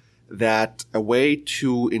that a way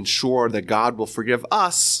to ensure that God will forgive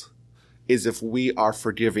us is if we are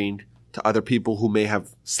forgiving to other people who may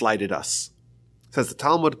have slighted us. It says the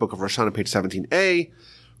Talmud, book of Hashana, page 17a,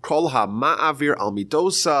 Kol ha-ma'avir al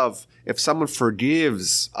midosav, if someone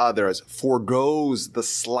forgives others, forgoes the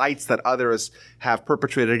slights that others have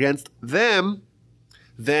perpetrated against them,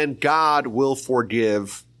 then God will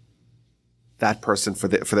forgive that person for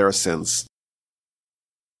their sins.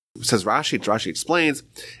 It says Rashi explains,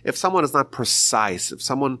 if someone is not precise, if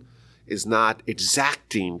someone is not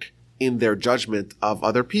exacting in their judgment of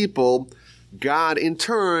other people, God in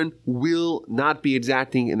turn will not be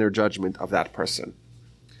exacting in their judgment of that person.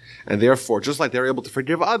 And therefore, just like they're able to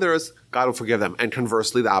forgive others, God will forgive them. And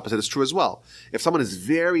conversely, the opposite is true as well. If someone is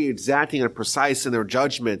very exacting and precise in their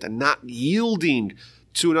judgment and not yielding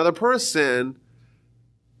to another person,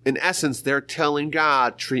 in essence, they're telling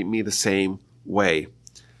God, treat me the same way.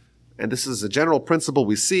 And this is a general principle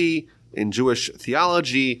we see in Jewish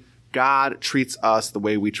theology. God treats us the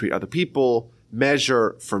way we treat other people,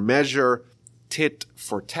 measure for measure, tit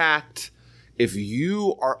for tat. If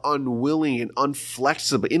you are unwilling and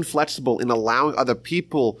inflexible in allowing other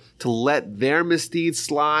people to let their misdeeds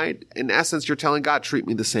slide, in essence, you're telling God, treat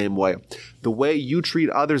me the same way. The way you treat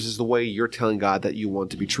others is the way you're telling God that you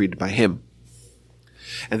want to be treated by Him.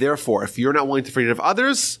 And therefore, if you're not willing to forgive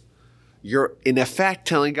others, you're in effect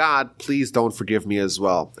telling God, please don't forgive me as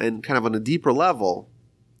well. And kind of on a deeper level,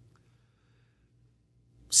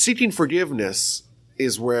 seeking forgiveness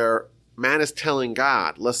is where man is telling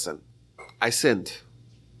God, listen, I sinned,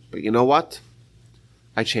 but you know what?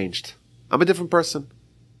 I changed. I'm a different person.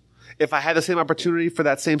 If I had the same opportunity for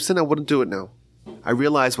that same sin, I wouldn't do it now. I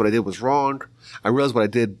realized what I did was wrong. I realized what I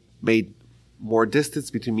did made more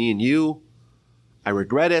distance between me and you. I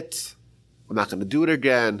regret it. I'm not going to do it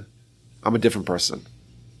again. I'm a different person.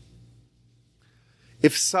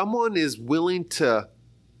 If someone is willing to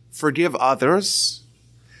forgive others,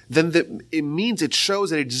 then it means, it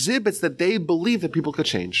shows, it exhibits that they believe that people could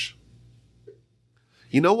change.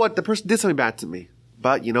 You know what? The person did something bad to me,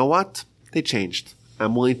 but you know what? They changed.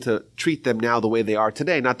 I'm willing to treat them now the way they are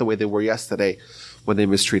today, not the way they were yesterday when they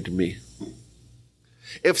mistreated me.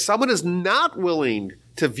 If someone is not willing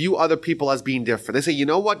to view other people as being different, they say, you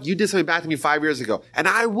know what? You did something bad to me 5 years ago, and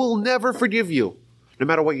I will never forgive you, no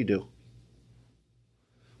matter what you do.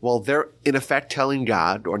 Well, they're in effect telling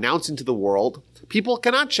God or announcing to the world, people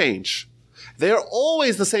cannot change. They're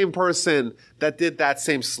always the same person that did that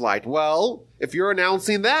same slight. Well, if you're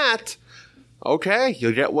announcing that, okay,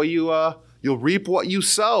 you'll get what you'll reap what you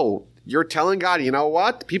sow. You're telling God, you know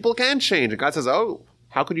what? People can change. And God says, oh,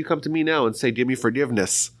 how could you come to me now and say, give me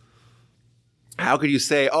forgiveness? How could you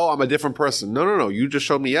say, oh, I'm a different person? No. You just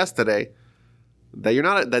showed me yesterday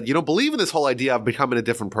that that you don't believe in this whole idea of becoming a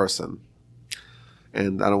different person.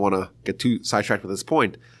 And I don't want to get too sidetracked with this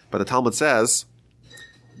point, but the Talmud says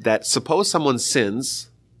that suppose someone sins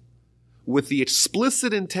with the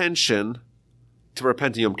explicit intention to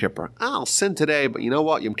repent in Yom Kippur. I'll sin today, but you know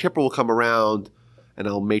what? Yom Kippur will come around and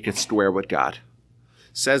I'll make it square with God.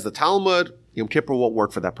 Says the Talmud, Yom Kippur won't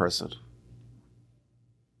work for that person.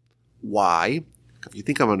 Why? If you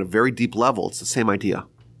think I'm on a very deep level, it's the same idea.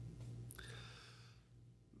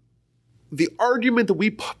 The argument that we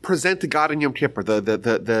present to God in Yom Kippur,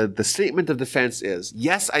 the statement of defense is,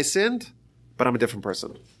 yes, I sinned, but I'm a different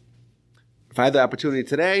person. If I had the opportunity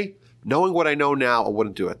today, knowing what I know now, I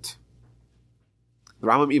wouldn't do it. The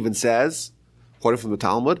Rambam even says, quoted from the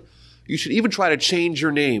Talmud, you should even try to change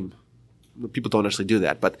your name. People don't actually do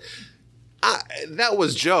that, but that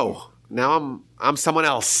was Joe. Now I'm someone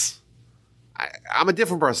else. I'm a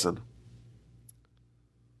different person.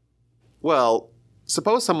 Well,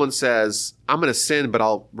 suppose someone says, I'm going to sin, but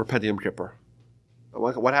I'll repent in Yom Kippur.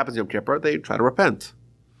 What happens in Yom Kippur? They try to repent.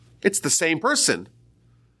 It's the same person.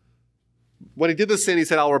 When he did the sin, he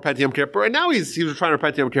said, I'll repent in Yom Kippur, and now he was trying to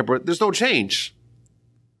repent in Yom Kippur. There's no change.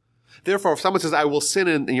 Therefore, if someone says, I will sin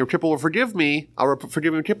and Yom Kippur will forgive me, I'll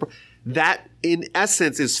forgive Yom Kippur, that in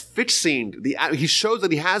essence is fixing he shows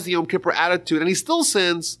that he has the Yom Kippur attitude, and he still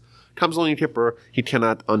sins. Comes on Yom Kippur, he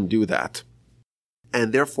cannot undo that.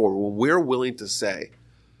 And therefore, when we're willing to say,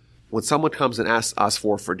 when someone comes and asks us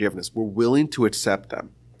for forgiveness, we're willing to accept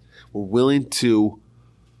them. We're willing to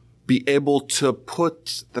be able to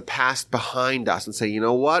put the past behind us and say, you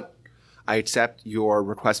know what? I accept your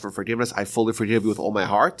request for forgiveness. I fully forgive you with all my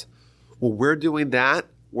heart. When we're doing that,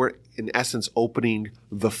 we're in essence opening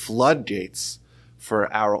the floodgates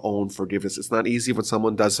for our own forgiveness. It's not easy when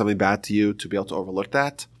someone does something bad to you to be able to overlook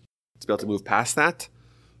that, to be able to move past that,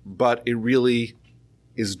 but it really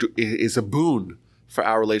is a boon for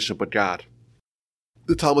our relationship with God.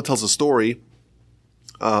 The Talmud tells a story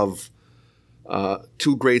of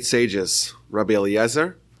two great sages, Rabbi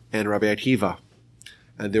Eliezer and Rabbi Akiva,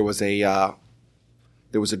 and there was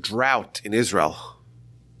a drought in Israel.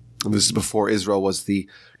 And this is before Israel was the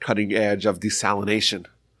cutting edge of desalination.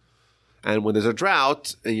 And when there's a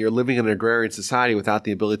drought and you're living in an agrarian society without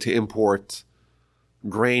the ability to import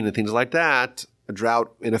grain and things like that, a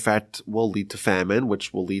drought, in effect, will lead to famine,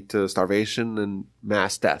 which will lead to starvation and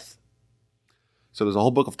mass death. So there's a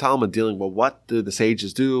whole book of Talmud dealing with what do the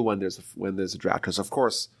sages do when there's a drought. Because, of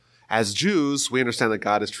course, as Jews, we understand that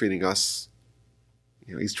God is treating us,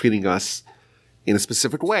 He's treating us in a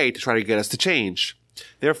specific way to try to get us to change.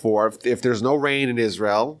 Therefore, if there's no rain in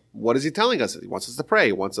Israel, what is He telling us? He wants us to pray.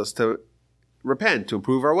 He wants us to repent, to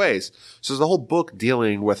improve our ways. So there's a whole book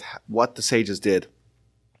dealing with what the sages did.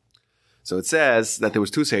 So it says that there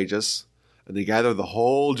was two sages, and they gathered the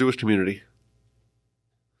whole Jewish community,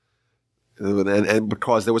 and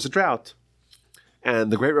because there was a drought.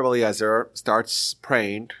 And the great Rabbi Eliezer starts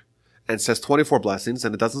praying and says 24 blessings,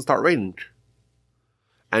 and it doesn't start raining.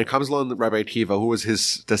 And comes along Rabbi Akiva, who was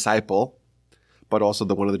his disciple, but also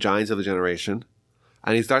one of the giants of the generation,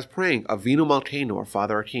 and he starts praying, Avinu Malkeinu, our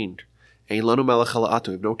Father, our King, Ein lanu melech ela'atu,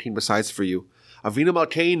 we have no king besides for you. Avinu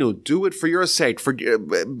Malkeinu, do it for your sake,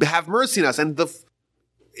 have mercy on us. And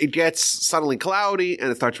it gets suddenly cloudy, and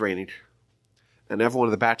it starts raining. And everyone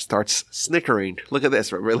in the batch starts snickering. Look at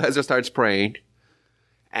this, Rabbi Eliezer starts praying,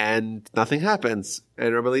 and nothing happens.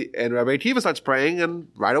 And Rabbi Akiva starts praying, and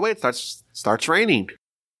right away it starts raining.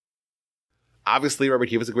 Obviously, Rabbi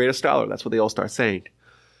Akiva is the greatest scholar. That's what they all start saying.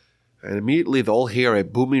 And immediately they'll hear a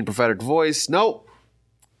booming prophetic voice. No,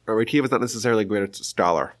 Rabbi Akiva is not necessarily a great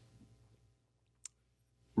scholar.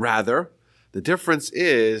 Rather, The difference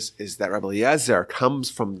is that Rabbi Eliezer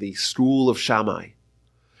comes from the school of Shammai.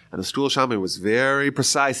 And the school of Shammai was very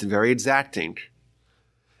precise and very exacting.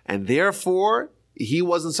 And therefore, he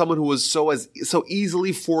wasn't someone who was so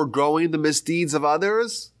easily foregoing the misdeeds of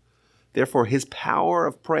others. Therefore, his power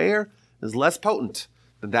of prayer is less potent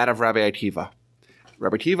than that of Rabbi Akiva.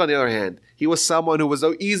 Rabbi Akiva, on the other hand, he was someone who was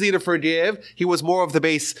so easy to forgive. He was more of the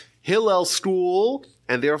base Hillel school,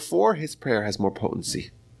 and therefore his prayer has more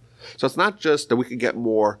potency. So it's not just that we can get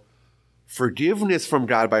more forgiveness from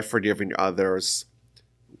God by forgiving others.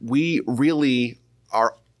 We really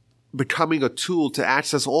are becoming a tool to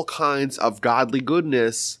access all kinds of godly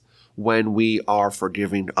goodness when we are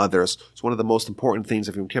forgiving others. It's one of the most important things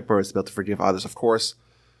of Yom Kippur is to be able to forgive others. Of course,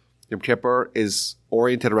 Yom Kippur is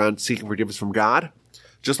oriented around seeking forgiveness from God,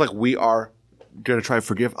 just like we are going to try and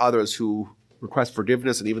forgive others who request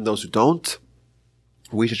forgiveness and even those who don't.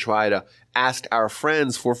 We should try to ask our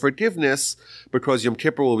friends for forgiveness because Yom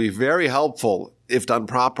Kippur will be very helpful, if done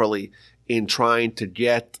properly, in trying to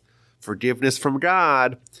get forgiveness from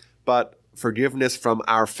God. But forgiveness from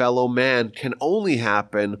our fellow man can only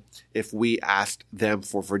happen if we ask them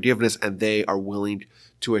for forgiveness and they are willing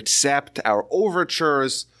to accept our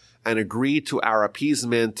overtures and agree to our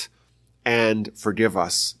appeasement and forgive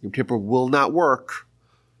us. Yom Kippur will not work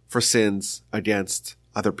for sins against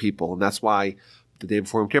other people. And that's why the day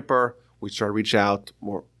before Yom Kippur, we try to reach out,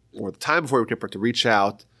 or the time before Yom Kippur, to reach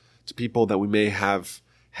out to people that we may have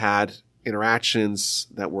had interactions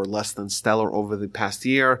that were less than stellar over the past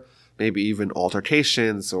year, maybe even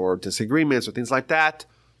altercations or disagreements or things like that.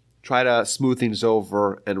 Try to smooth things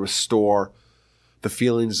over and restore the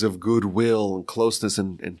feelings of goodwill and closeness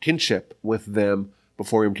and kinship with them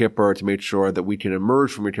before Yom Kippur to make sure that we can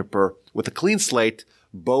emerge from Yom Kippur with a clean slate,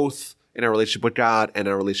 both in our relationship with God and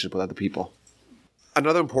our relationship with other people.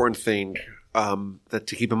 Another important thing that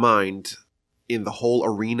to keep in mind in the whole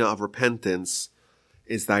arena of repentance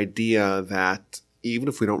is the idea that even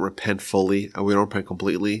if we don't repent fully and we don't repent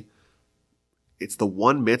completely, it's the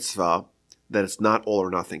one mitzvah that it's not all or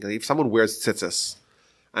nothing. If someone wears tzitzis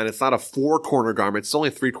and it's not a 4-corner garment, it's only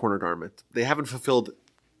a 3-corner garment, they haven't fulfilled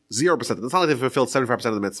 0%. It's not like they've fulfilled 75%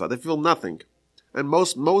 of the mitzvah. They fulfilled nothing. And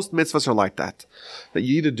most mitzvahs are like that. That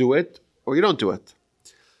you either do it or you don't do it.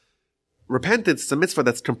 Repentance is a mitzvah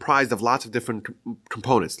that's comprised of lots of different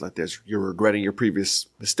components. Like you're regretting your previous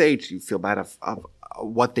mistakes. You feel bad of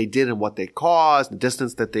what they did and what they caused, the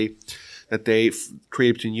distance that they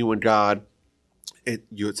created between you and God.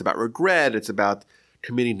 It's about regret. It's about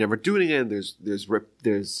committing, never doing it.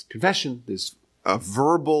 There's confession. There's a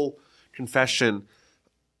verbal confession.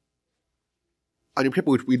 On Yom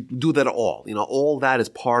Kippur, we do that all. All that is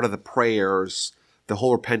part of the prayers. The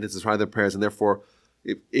whole repentance is part of the prayers, and therefore,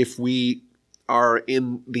 if we are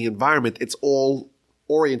in the environment, it's all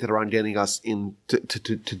oriented around getting us in to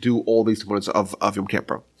do all these components of Yom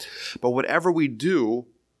Kippur. But whatever we do,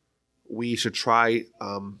 we should try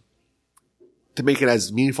to make it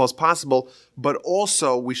as meaningful as possible. But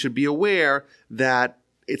also, we should be aware that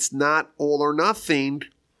it's not all or nothing.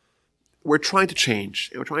 We're trying to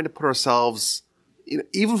change. We're trying to put ourselves,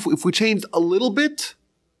 even if we change a little bit,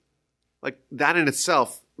 like that in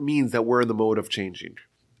itself means that we're in the mode of changing.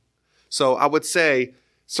 So I would say,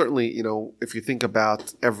 certainly, if you think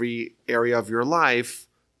about every area of your life,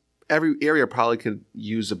 every area probably could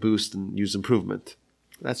use a boost and use improvement.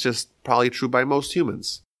 That's just probably true by most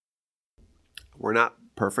humans. We're not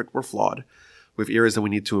perfect. We're flawed. We have areas that we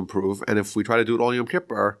need to improve. And if we try to do it all Yom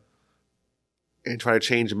Kippur and try to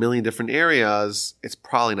change a million different areas, it's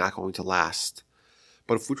probably not going to last.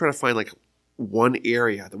 But if we try to find like one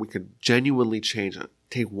area that we could genuinely change,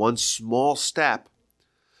 take one small step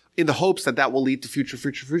in the hopes that will lead to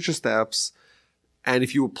future steps. And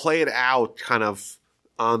if you play it out kind of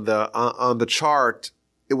on the chart,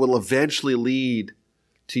 it will eventually lead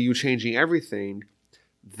to you changing everything.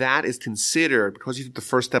 That is considered, because you took the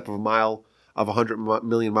first step of a 100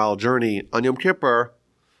 million mile journey on Yom Kippur,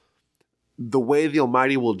 the way the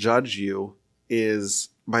Almighty will judge you is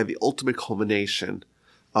by the ultimate culmination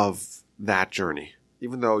of that journey.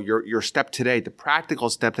 Even though your step today, the practical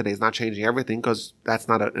step today, is not changing everything, because that's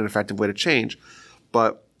not an effective way to change,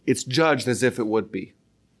 but it's judged as if it would be.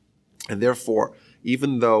 And therefore,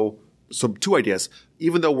 so 2 ideas,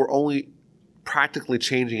 even though we're only practically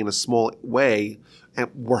changing in a small way, and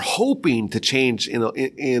we're hoping to change in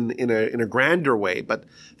a grander way, but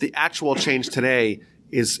the actual change today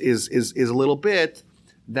is a little bit,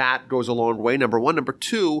 that goes a long way. Number one. Number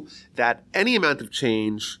two, that any amount of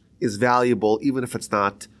change is valuable, even if it's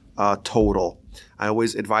not total. I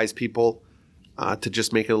always advise people to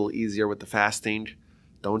just make it a little easier with the fasting.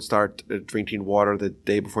 Don't start drinking water the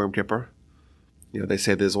day before Yom Kippur. They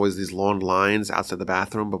say there's always these long lines outside the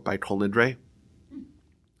bathroom, but by Kol Nidre.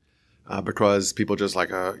 Because people just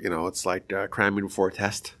it's like cramming before a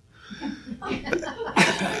test.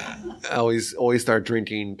 always start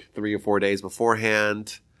drinking 3 or 4 days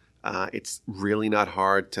beforehand. It's really not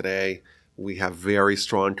hard today. We have very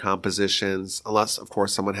strong compositions, unless, of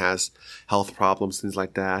course, someone has health problems, things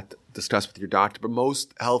like that. Discuss with your doctor. But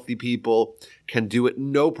most healthy people can do it,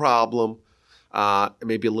 no problem. It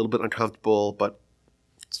may be a little bit uncomfortable, but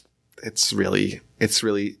it's really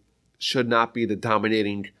should not be the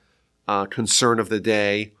dominating concern of the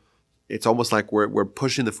day. It's almost like we're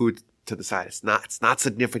pushing the food to the side. It's not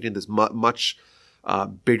significant. There's much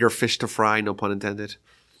bigger fish to fry, no pun intended.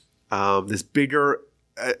 There's bigger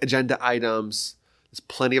agenda items. There's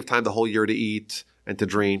plenty of time the whole year to eat and to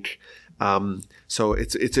drink. So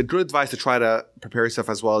it's a good advice to try to prepare yourself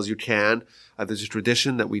as well as you can. There's a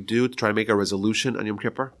tradition that we do to try to make a resolution on Yom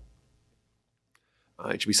Kippur.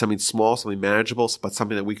 It should be something small, something manageable, but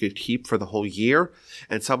something that we could keep for the whole year,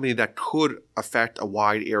 and something that could affect a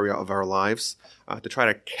wide area of our lives. To try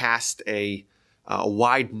to cast a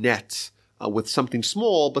wide net with something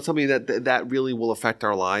small, but something that really will affect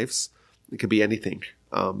our lives. It could be anything,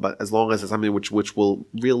 but as long as it's something which will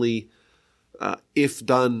really, if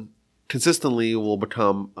done consistently, will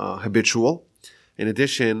become habitual. In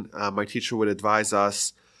addition, my teacher would advise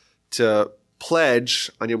us to pledge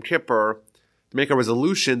on Yom Kippur to make a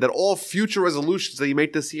resolution that all future resolutions that you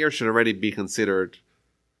make this year should already be considered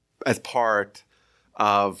as part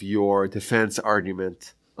of your defense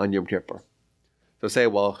argument on Yom Kippur. So say,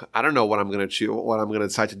 well, I don't know what I'm going to choose, what I'm going to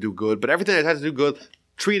decide to do good, but everything I decide to do good,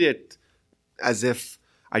 treat it as if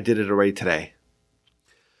I did it already today.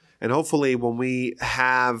 And hopefully when we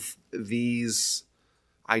have these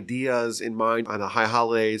ideas in mind on the high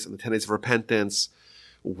holidays and the 10 days of repentance,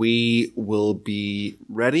 we will be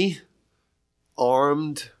ready,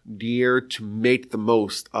 armed, geared to make the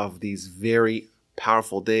most of these very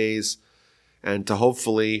powerful days, and to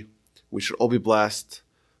hopefully we should all be blessed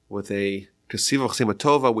with a Kesiva Chesima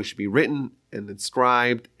Tova. We should be written and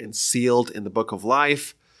inscribed and sealed in the book of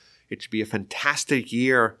life. It should be a fantastic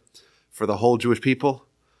year for the whole Jewish people,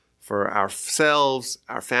 for ourselves,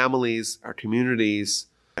 our families, our communities,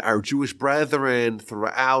 our Jewish brethren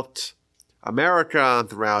throughout America,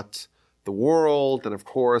 throughout the world, and of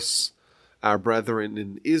course, our brethren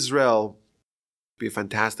in Israel. Be a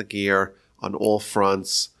fantastic year on all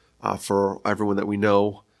fronts for everyone that we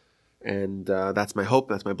know. And that's my hope.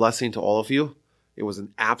 That's my blessing to all of you. It was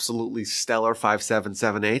an absolutely stellar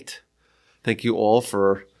 5778. Thank you all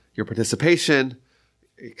for your participation,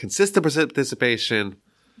 consistent participation,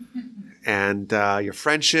 and your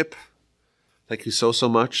friendship. Thank you so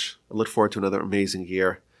much. I look forward to another amazing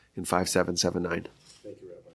year in 5779.